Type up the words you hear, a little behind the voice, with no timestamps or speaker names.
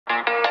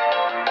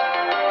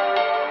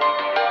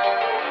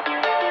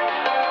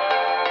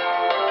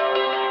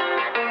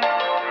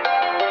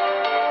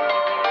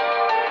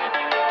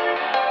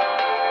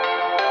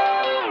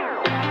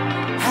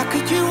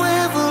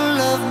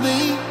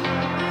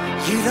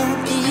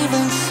don't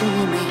even see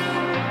me.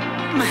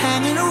 I'm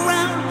hanging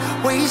around,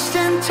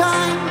 wasting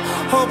time,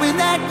 hoping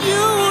that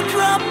you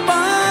drop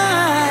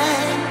by.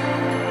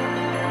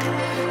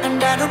 And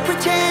I don't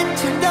pretend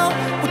to know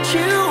what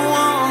you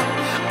want.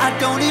 I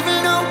don't even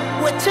know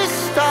where to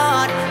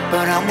start,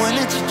 but I'm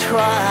willing to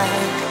try.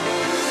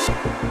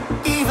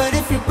 Even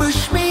if you push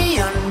me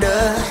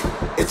under,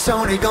 it's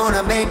only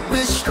gonna make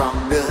me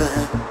stronger.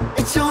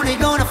 It's only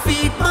gonna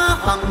feed my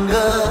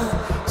hunger.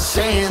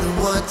 Say the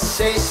words,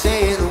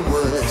 say the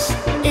words.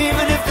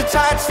 Even if the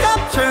tide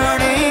stops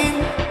turning,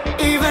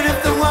 even if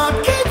the world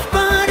keeps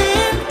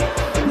burning,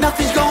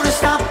 nothing's gonna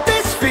stop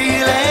this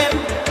feeling.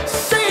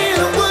 Say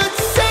the words,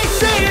 say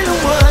the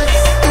words.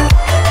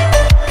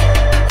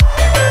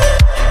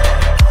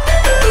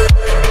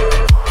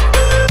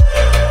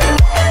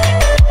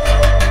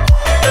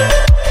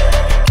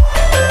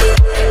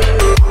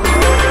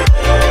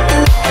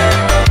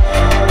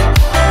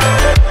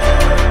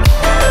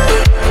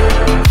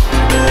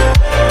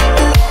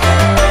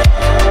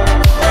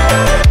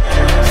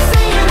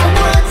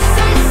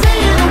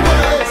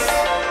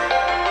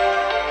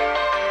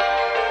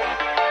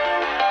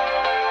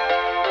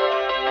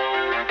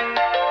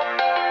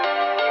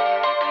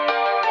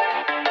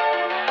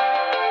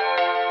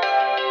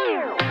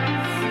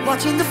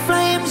 Watching the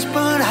flames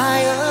burn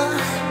higher,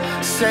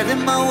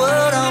 setting my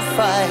world on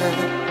fire.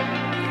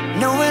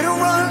 Nowhere to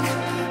run,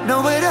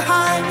 nowhere to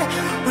hide,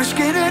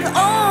 risking it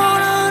all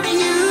on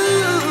you.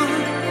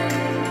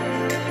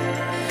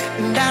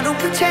 And I don't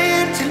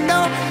pretend to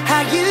know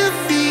how you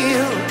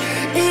feel.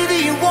 Either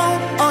you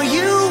won't or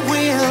you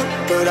will,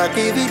 but I'll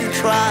give it a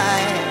try.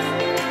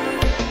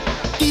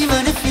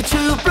 Even if you're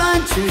too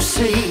blind to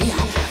see,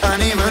 and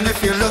even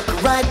if you look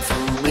right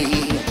through me,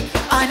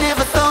 I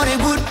never thought it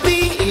would be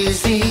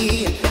easy.